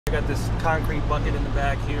I got this concrete bucket in the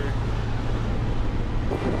back here.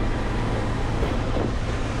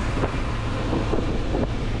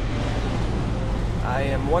 I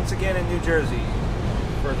am once again in New Jersey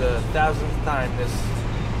for the 1000th time this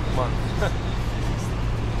month.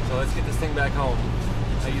 So let's get this thing back home.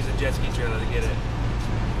 I use a jet ski trailer to get it. Look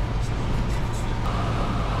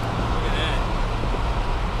at that.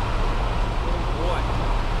 Oh boy.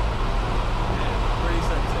 Yeah, pretty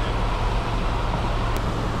sunset.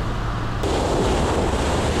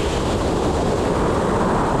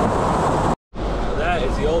 Now that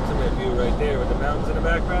is the ultimate view right there with the mountains in the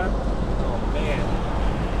background. Oh man.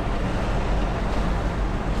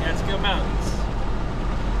 Catskill Mountains.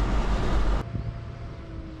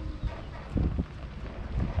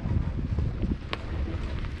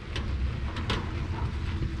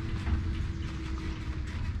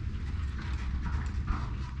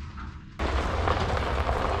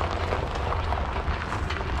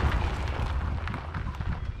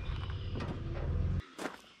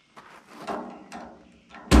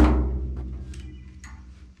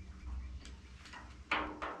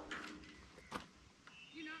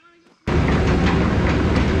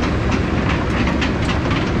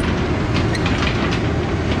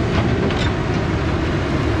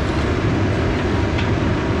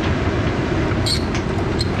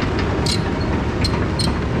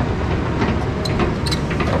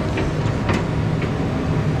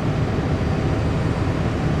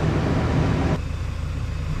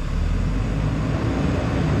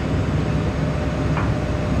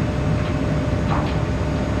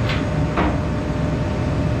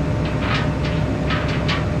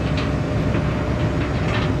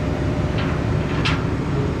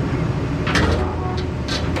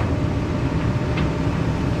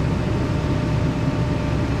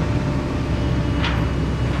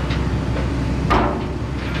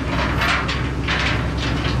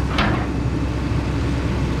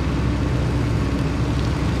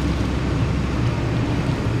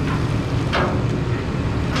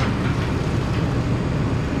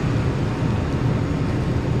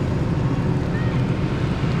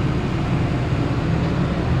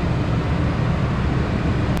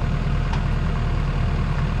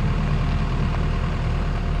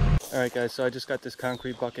 Alright guys, so I just got this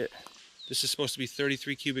concrete bucket. This is supposed to be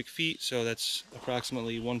 33 cubic feet, so that's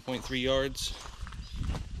approximately 1.3 yards.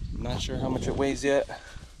 I'm not sure how much it weighs yet.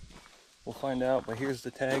 We'll find out, but here's the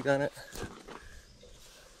tag on it.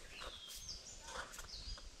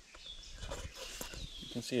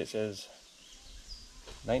 You can see it says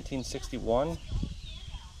 1961.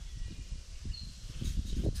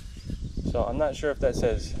 So I'm not sure if that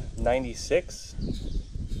says 96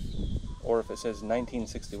 or if it says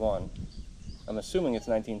 1961. I'm assuming it's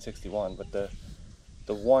 1961, but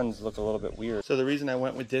the ones look a little bit weird. So the reason I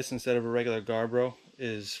went with this instead of a regular Garbro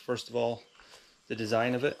is, first of all, the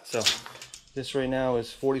design of it. So this right now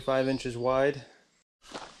is 45 inches wide.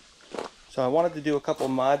 So I wanted to do a couple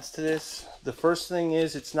mods to this. The first thing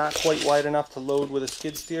is it's not quite wide enough to load with a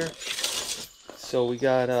skid steer. So we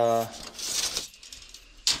got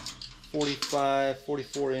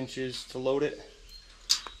 44 inches to load it.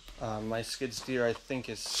 My skid steer I think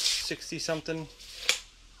is 60 something.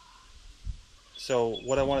 So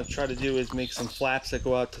what I want to try to do is make some flaps that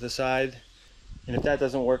go out to the side. And if that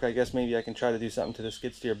doesn't work, I guess maybe I can try to do something to the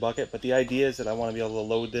skid steer bucket. But the idea is that I want to be able to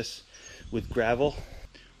load this with gravel,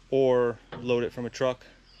 or load it from a truck,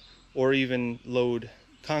 or even load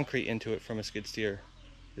concrete into it from a skid steer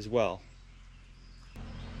as well.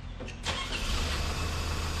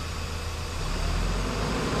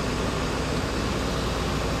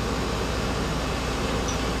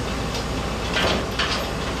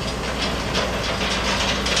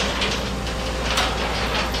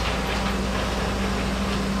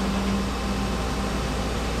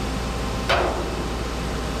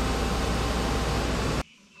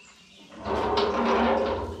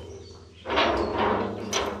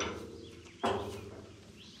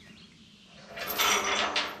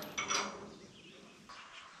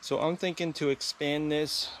 So I'm thinking to expand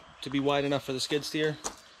this to be wide enough for the skid steer.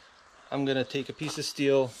 I'm gonna take a piece of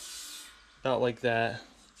steel about like that,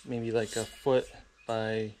 maybe like a foot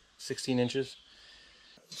by 16 inches.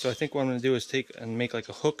 So I think what I'm gonna do is take and make like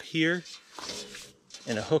a hook here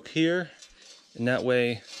and a hook here, and that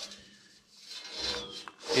way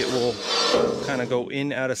it will kind of go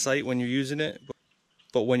in out of sight when you're using it.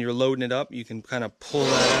 But when you're loading it up, you can kind of pull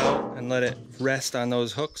that out and let it rest on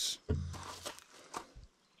those hooks.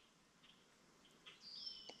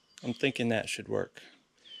 I'm thinking that should work.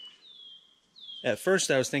 At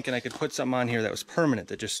first I was thinking I could put something on here that was permanent,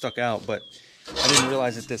 that just stuck out, but I didn't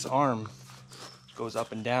realize that this arm goes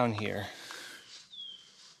up and down here.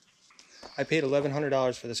 I paid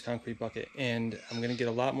 $1,100 for this concrete bucket, and I'm going to get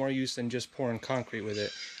a lot more use than just pouring concrete with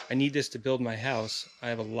it. I need this to build my house. I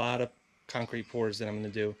have a lot of concrete pours that I'm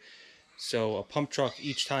going to do. So a pump truck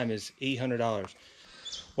each time is $800.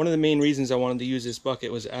 One of the main reasons I wanted to use this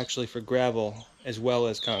bucket was actually for gravel as well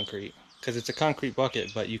as concrete. Because it's a concrete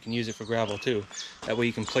bucket, but you can use it for gravel too. That way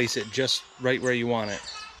you can place it just right where you want it.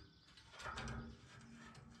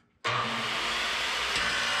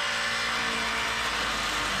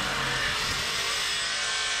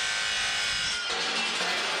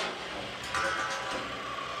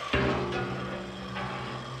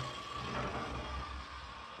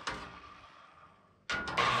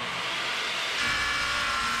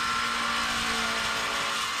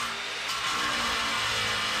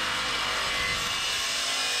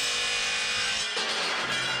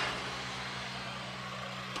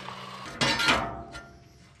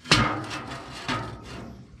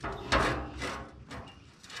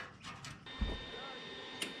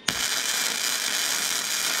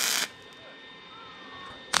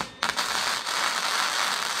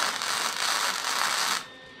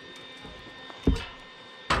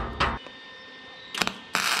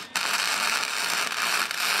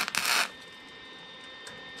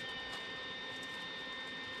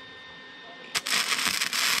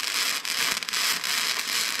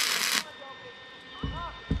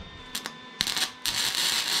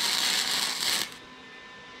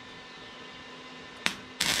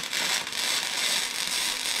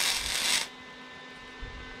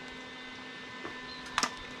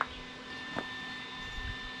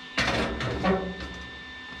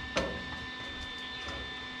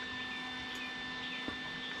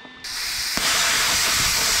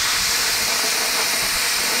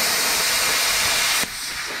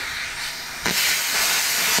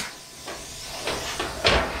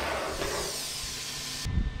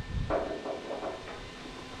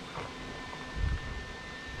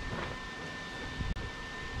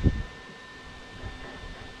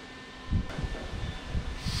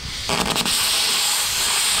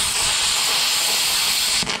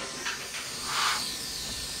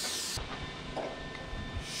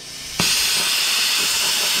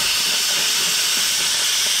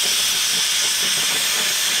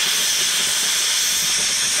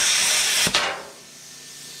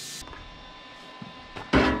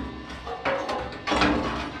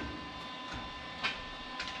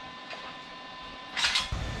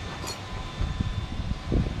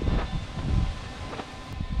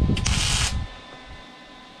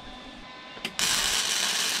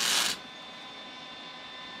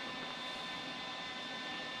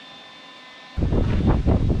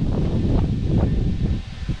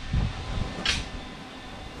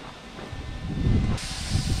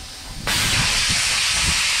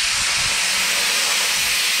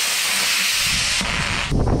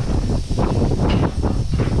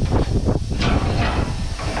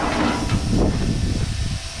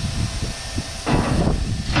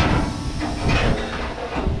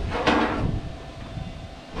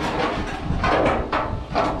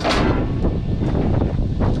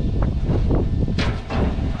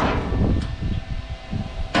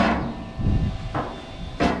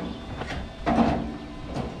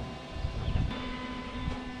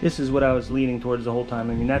 This is what I was leaning towards the whole time.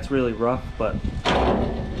 I mean, that's really rough, but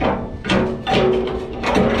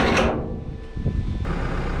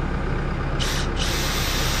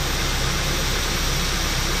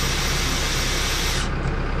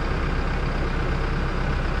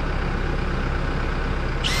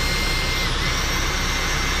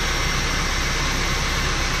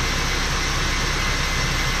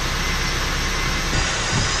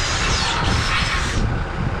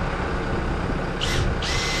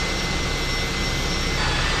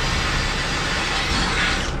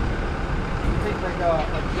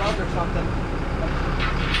a drug or something.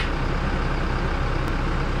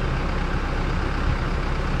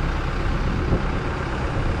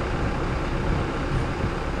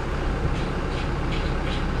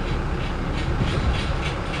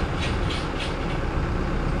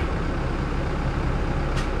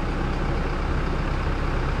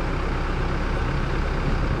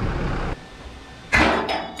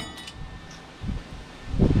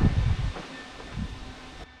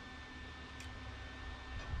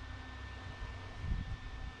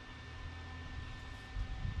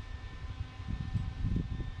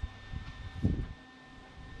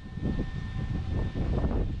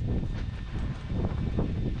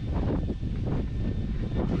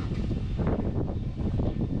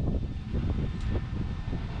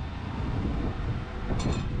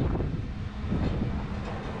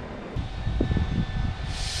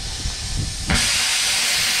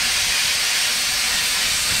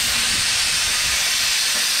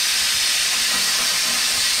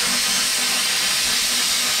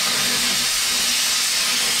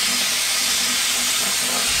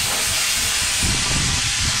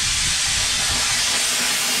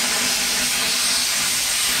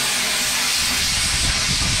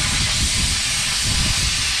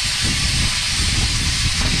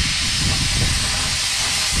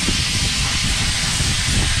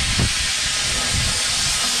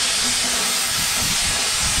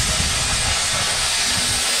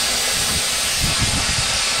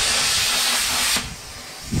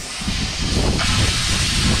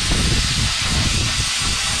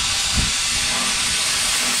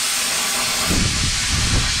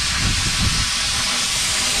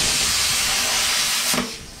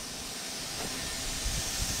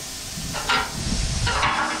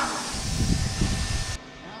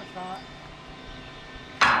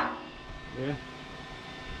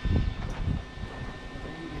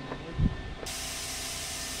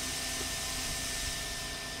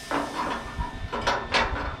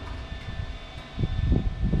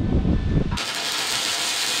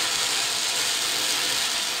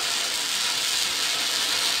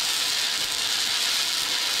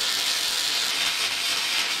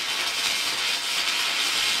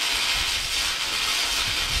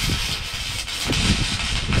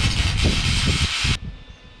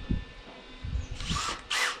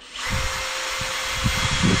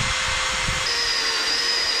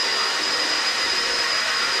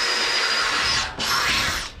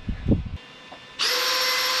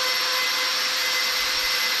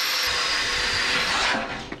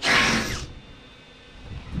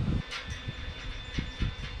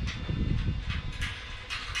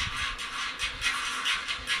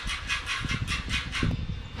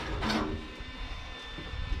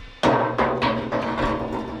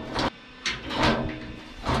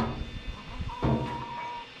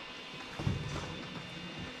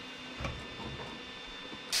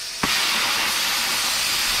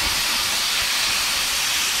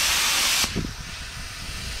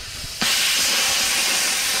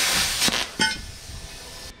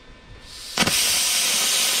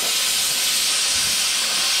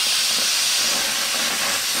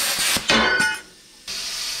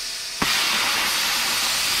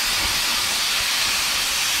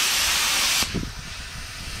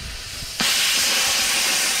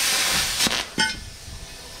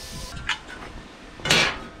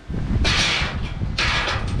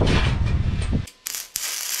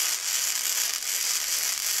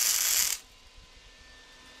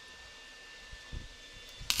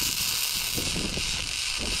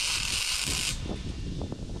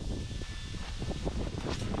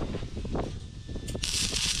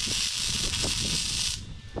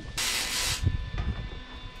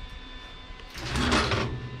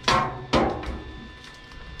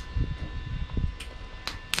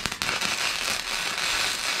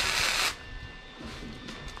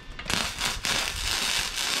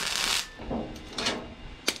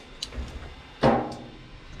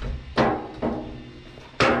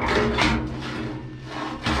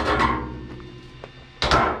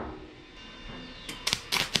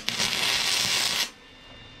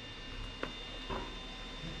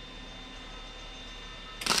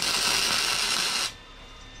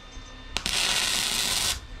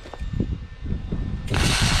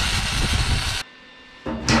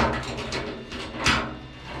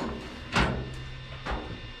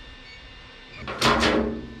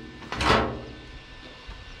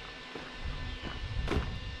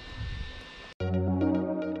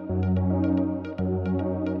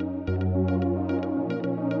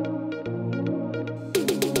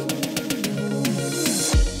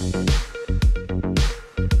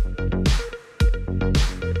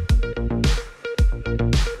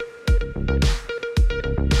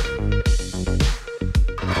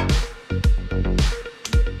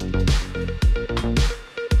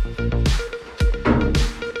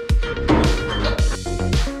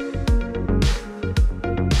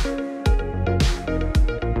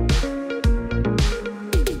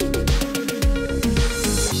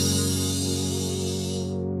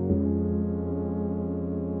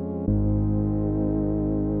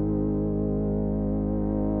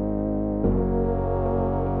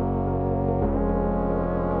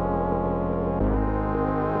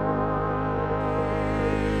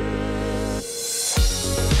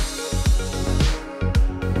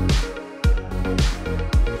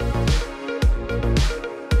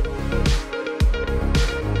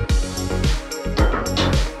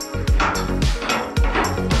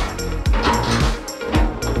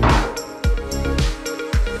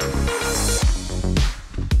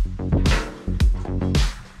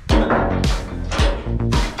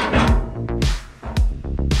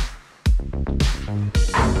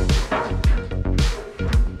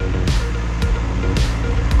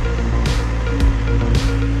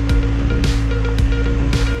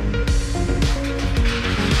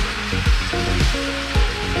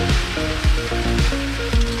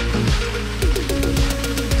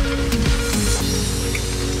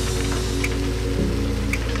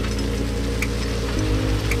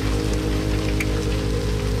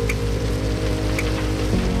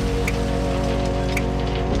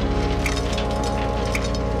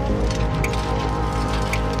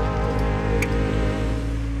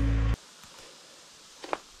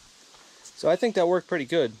 So I think that worked pretty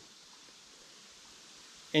good.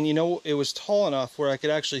 And you know, it was tall enough where I could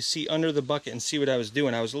actually see under the bucket and see what I was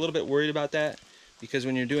doing. I was a little bit worried about that because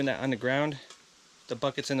when you're doing that on the ground, the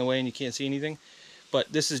bucket's in the way and you can't see anything.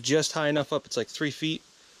 But this is just high enough up, it's like 3 feet,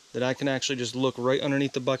 that I can actually just look right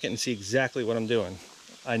underneath the bucket and see exactly what I'm doing.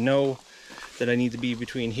 I know that I need to be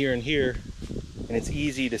between here and here, and it's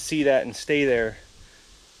easy to see that and stay there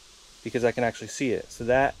because I can actually see it. So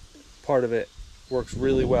that part of it works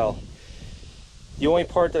really well. The only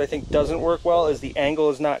part that I think doesn't work well is the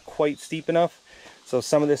angle is not quite steep enough. So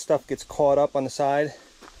some of this stuff gets caught up on the side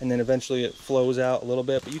and then eventually it flows out a little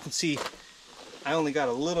bit. But you can see I only got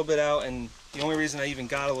a little bit out, and the only reason I even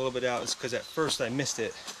got a little bit out is because at first I missed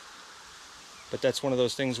it. But that's one of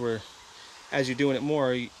those things where as you're doing it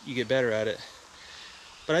more, you get better at it.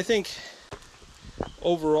 But I think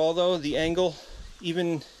overall though, the angle,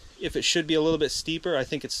 even if it should be a little bit steeper, I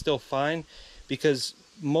think it's still fine, because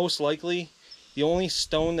most likely the only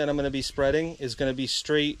stone that I'm going to be spreading is going to be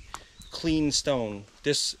straight clean stone.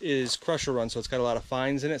 This is crusher run, so it's got a lot of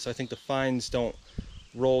fines in it, so I think the fines don't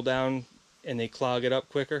roll down and they clog it up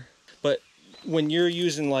quicker. But when you're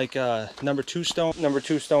using like number 2 stone, number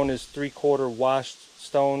 2 stone is 3/4 washed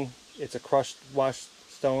stone. It's a crushed washed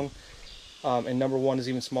stone. And number 1 is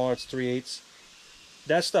even smaller, it's 3/8.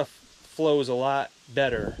 That stuff flows a lot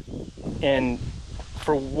better. And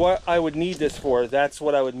for what I would need this for, that's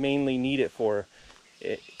what I would mainly need it for.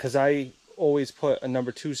 Because I always put a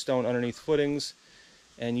number 2 stone underneath footings,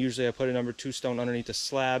 and usually I put a number 2 stone underneath the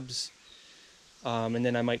slabs, and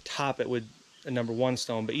then I might top it with a number 1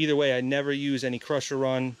 stone. But either way, I never use any crusher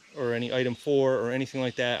run or any item 4 or anything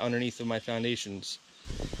like that underneath of my foundations.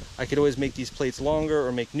 I could always make these plates longer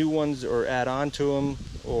or make new ones or add on to them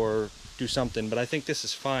or do something, but I think this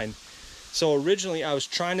is fine. So originally I was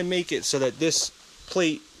trying to make it so that this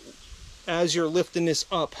plate, as you're lifting this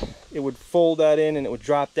up, it would fold that in and it would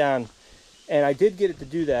drop down. And I did get it to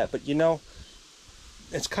do that, but you know,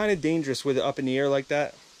 it's kind of dangerous with it up in the air like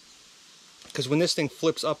that, because when this thing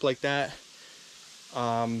flips up like that,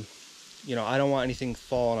 you know, I don't want anything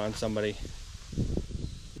falling on somebody.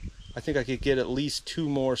 I think I could get at least 2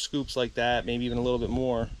 more scoops like that, maybe even a little bit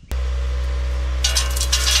more.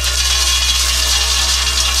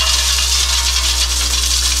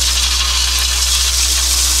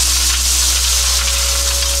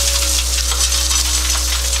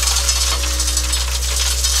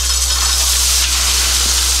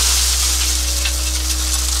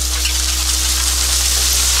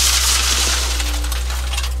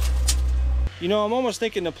 You know, I'm almost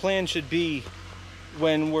thinking the plan should be,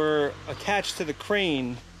 when we're attached to the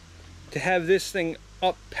crane, to have this thing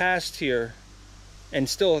up past here and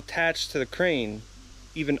still attached to the crane,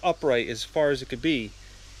 even upright as far as it could be.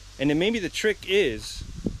 And then maybe the trick is,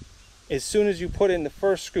 as soon as you put in the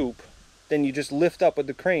first scoop, then you just lift up with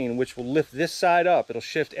the crane, which will lift this side up. It'll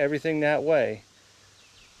shift everything that way,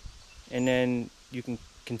 and then you can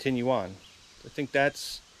continue on. I think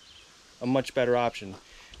that's a much better option,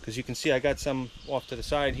 because you can see I got some off to the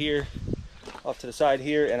side here,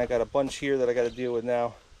 and I got a bunch here that I got to deal with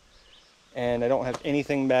now, and I don't have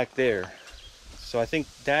anything back there. So I think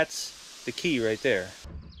that's the key right there.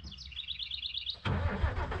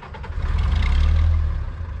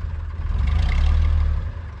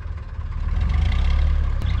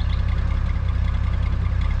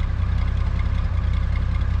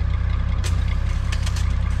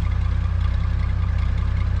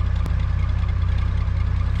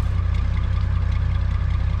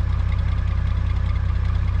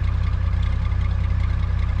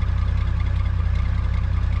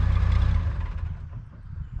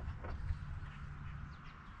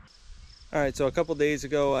 Alright, so a couple days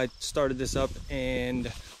ago I started this up,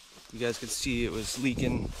 and you guys could see it was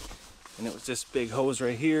leaking, and it was this big hose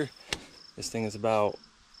right here. This thing is about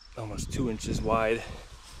almost 2 inches wide.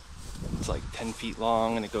 It's like 10 feet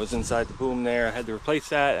long, and it goes inside the boom there. I had to replace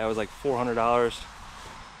that. That was like $400.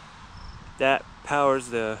 That powers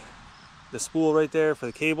the spool right there for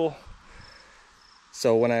the cable.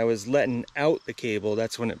 So when I was letting out the cable,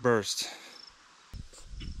 that's when it burst.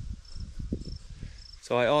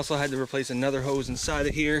 So I also had to replace another hose inside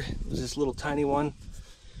of here. It was this little tiny one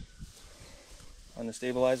on the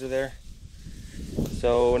stabilizer there.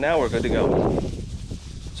 So now we're good to go.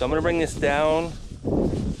 So I'm gonna bring this down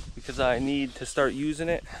because I need to start using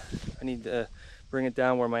it. I need to bring it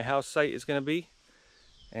down where my house site is gonna be,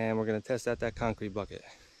 and we're gonna test out that concrete bucket.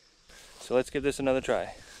 So let's give this another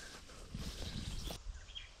try.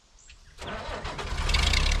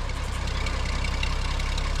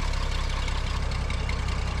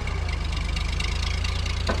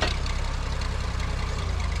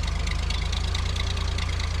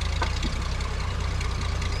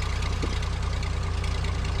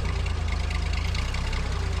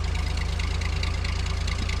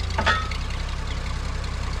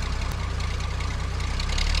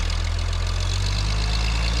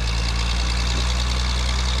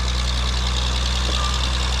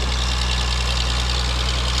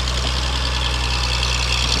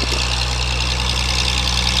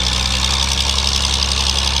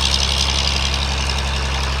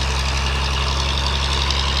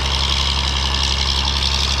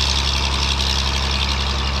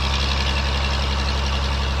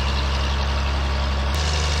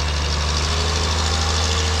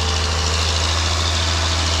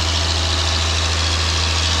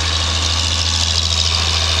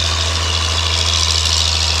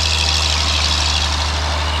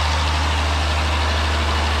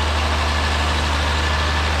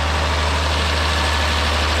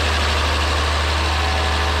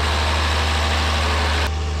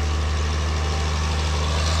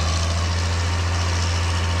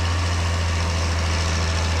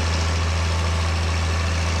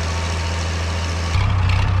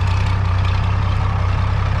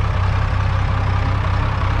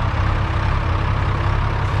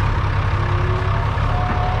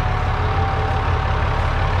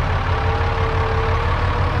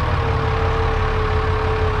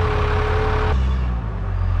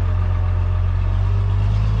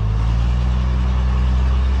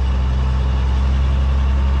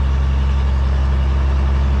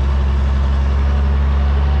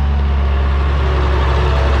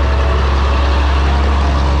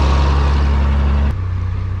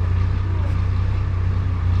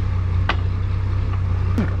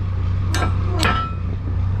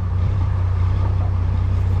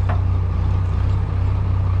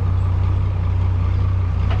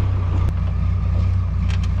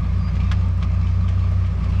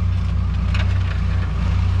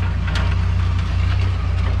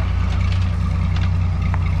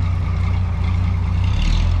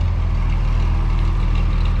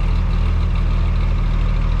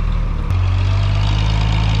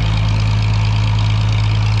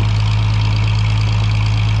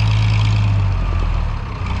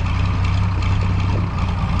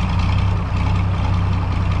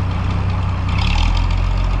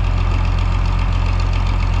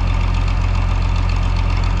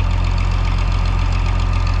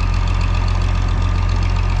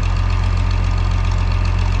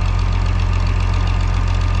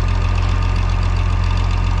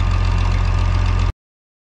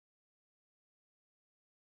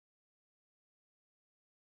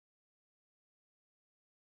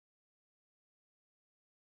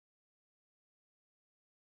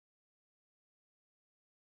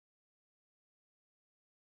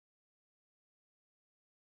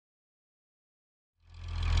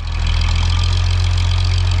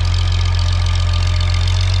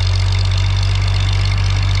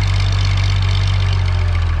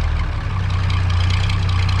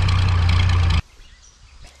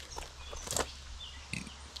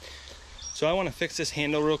 So I want to fix this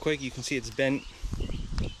handle real quick. You can see it's bent.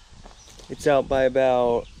 It's out by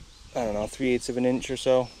about, I don't know, 3/8 of an inch or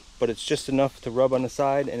so, but it's just enough to rub on the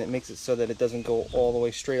side, and it makes it so that it doesn't go all the way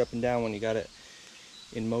straight up and down when you got it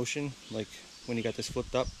in motion, like when you got this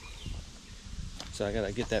flipped up. So I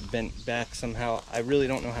gotta get that bent back somehow. I really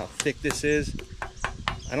don't know how thick this is.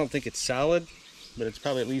 I don't think it's solid, but it's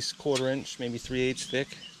probably at least 1/4 inch, maybe 3/8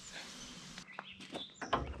 thick.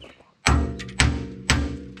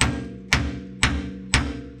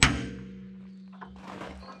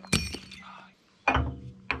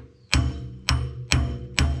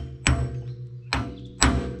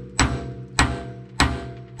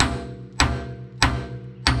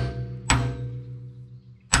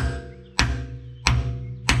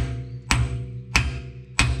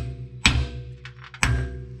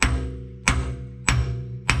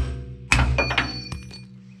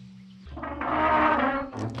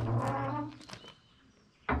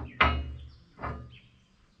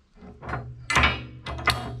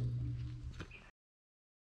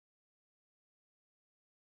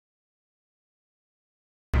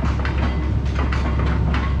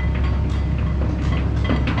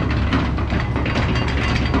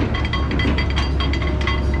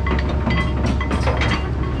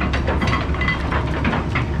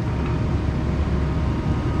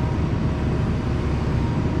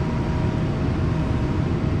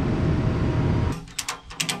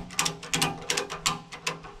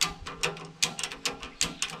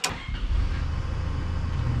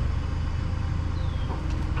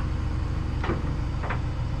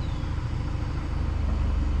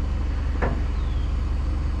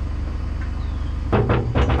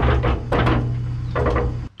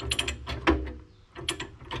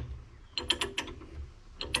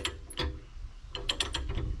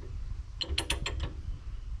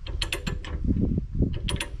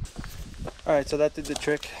 Alright, so that did the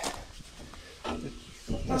trick.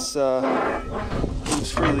 This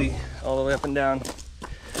moves freely all the way up and down.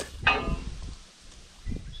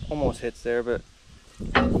 Almost hits there, but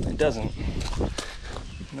it doesn't.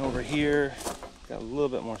 And over here, got a little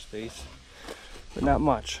bit more space, but not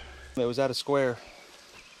much. It was at a square.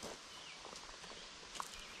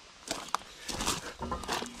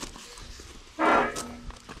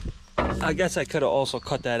 I guess I could have also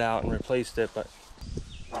cut that out and replaced it, but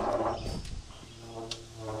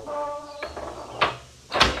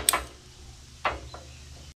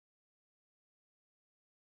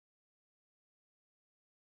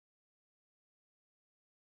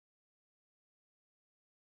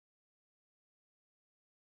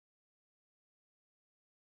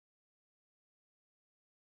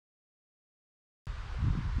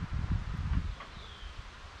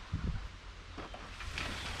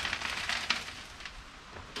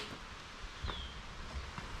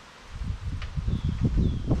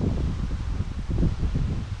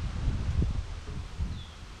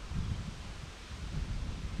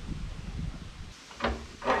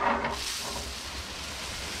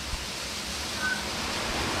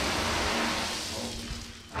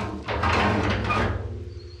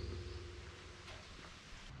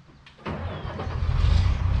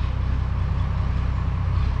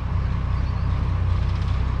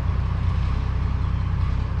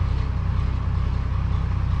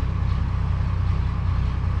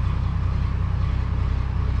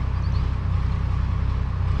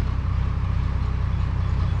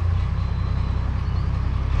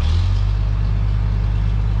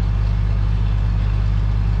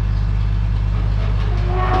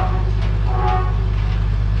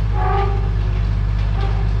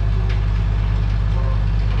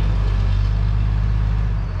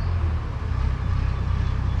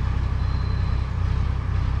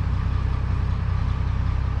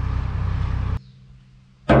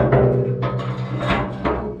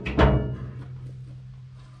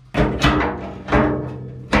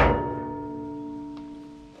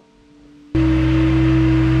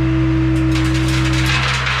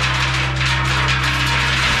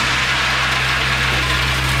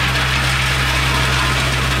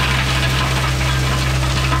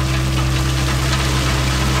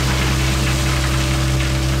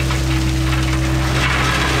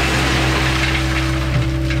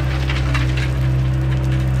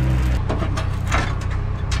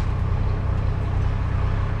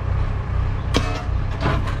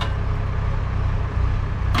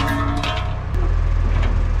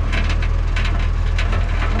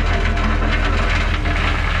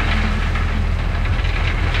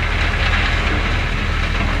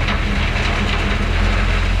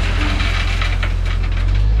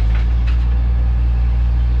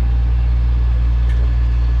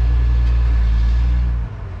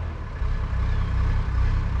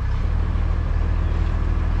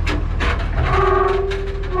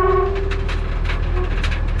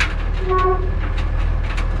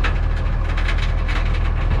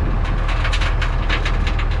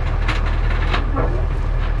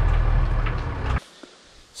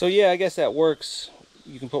So yeah, I guess that works.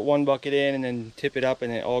 You can put one bucket in and then tip it up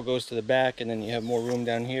and it all goes to the back, and then you have more room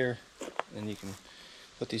down here and you can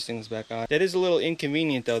put these things back on. That is a little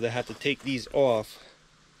inconvenient though, to have to take these off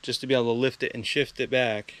just to be able to lift it and shift it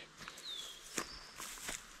back.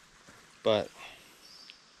 But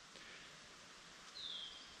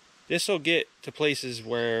this will get to places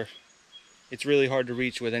where it's really hard to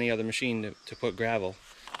reach with any other machine to put gravel.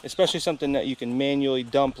 Especially something that you can manually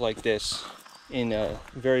dump like this in a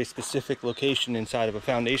very specific location inside of a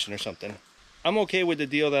foundation or something. I'm okay with the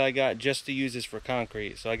deal that I got just to use this for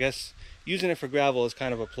concrete. So I guess using it for gravel is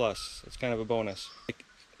kind of a plus. It's kind of a bonus.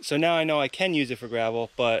 So now I know I can use it for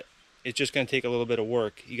gravel, but it's just going to take a little bit of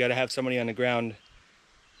work. You got to have somebody on the ground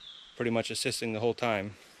pretty much assisting the whole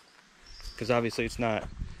time, because obviously it's not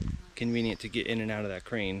convenient to get in and out of that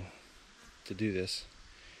crane to do this.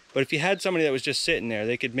 But if you had somebody that was just sitting there,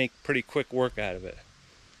 they could make pretty quick work out of it.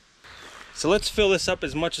 So let's fill this up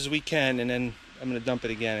as much as we can, and then I'm going to dump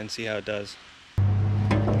it again and see how it does.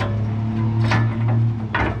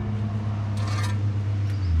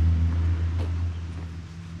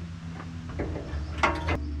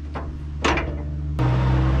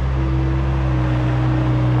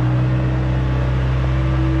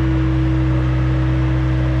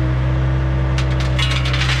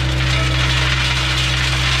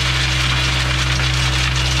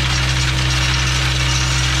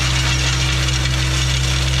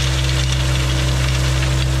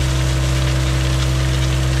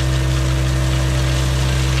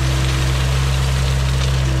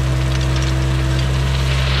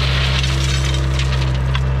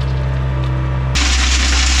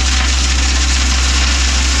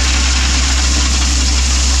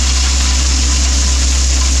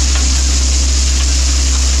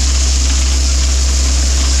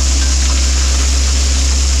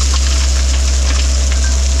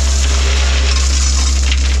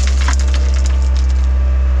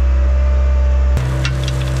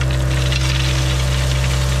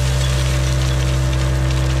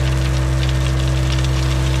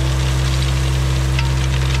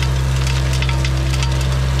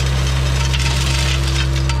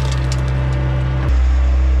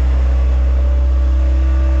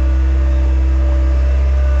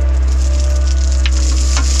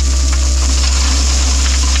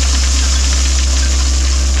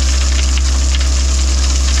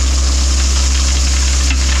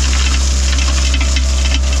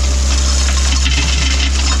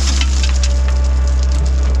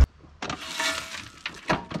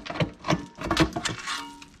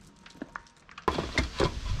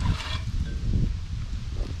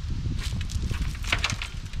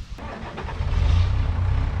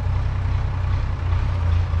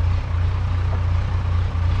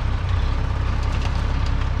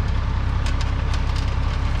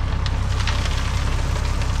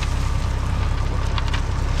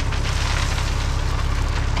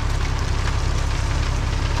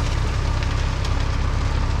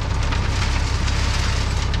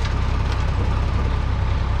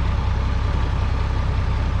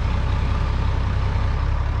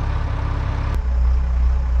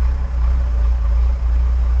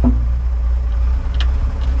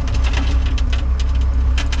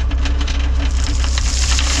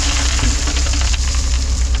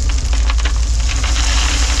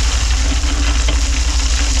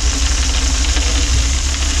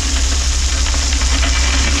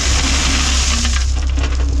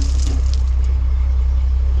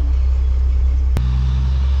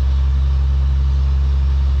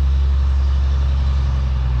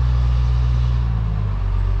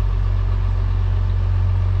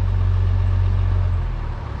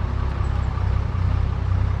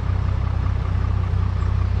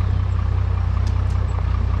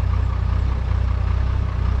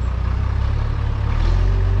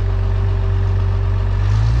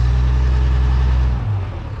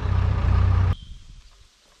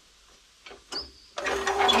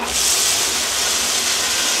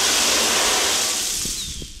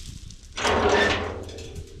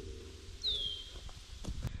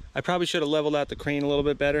 I probably should have leveled out the crane a little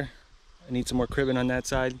bit better. I need some more cribbing on that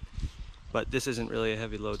side, but this isn't really a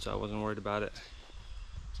heavy load, so I wasn't worried about it.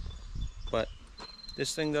 But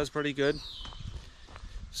this thing does pretty good,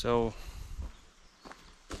 so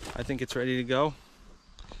I think it's ready to go.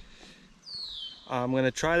 I'm going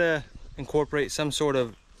to try to incorporate some sort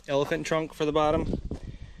of elephant trunk for the bottom,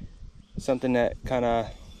 something that kind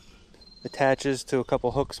of attaches to a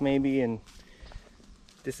couple hooks maybe and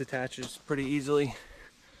disattaches pretty easily.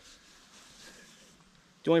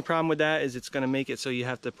 The only problem with that is it's going to make it so you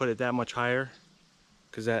have to put it that much higher,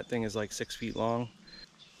 because that thing is like 6 feet long.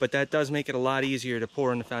 But that does make it a lot easier to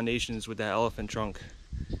pour in the foundations with that elephant trunk.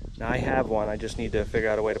 Now I have one, I just need to figure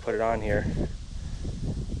out a way to put it on here.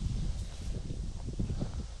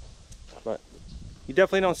 But you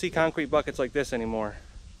definitely don't see concrete buckets like this anymore.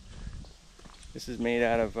 This is made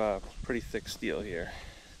out of pretty thick steel here.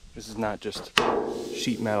 This is not just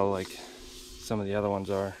sheet metal like some of the other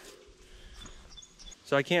ones are.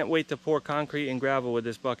 So I can't wait to pour concrete and gravel with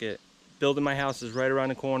this bucket. Building my house is right around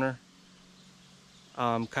the corner.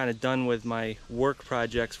 I'm kind of done with my work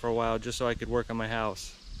projects for a while just so I could work on my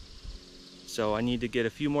house. So I need to get a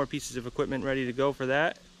few more pieces of equipment ready to go for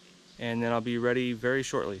that, and then I'll be ready very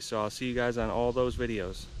shortly. So I'll see you guys on all those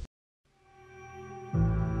videos.